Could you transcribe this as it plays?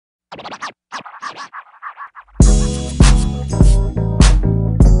Good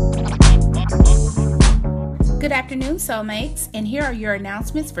afternoon, soulmates, and here are your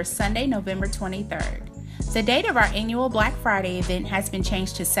announcements for Sunday, November 23rd. The date of our annual Black Friday event has been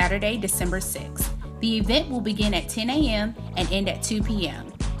changed to Saturday, December 6th. The event will begin at 10 a.m. and end at 2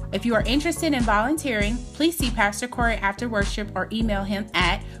 p.m. If you are interested in volunteering, please see Pastor Corey after worship or email him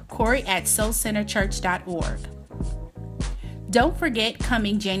at corey@soulcenterchurch.org. Don't forget,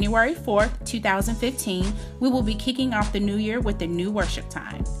 coming January 4th, 2015, we will be kicking off the new year with the new worship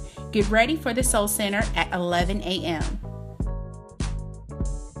time. Get ready for the Soul Center at 11 a.m.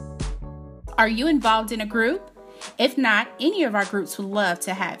 Are you involved in a group? If not, any of our groups would love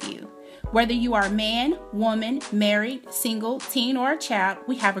to have you. Whether you are a man, woman, married, single, teen, or a child,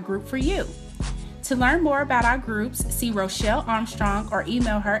 we have a group for you. To learn more about our groups, see Rochelle Armstrong or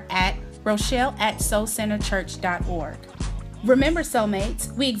email her at rochelle@soulcenterchurch.org. Remember,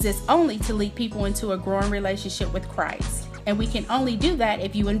 soulmates, we exist only to lead people into a growing relationship with Christ, and we can only do that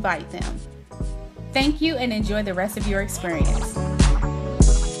if you invite them. Thank you and enjoy the rest of your experience.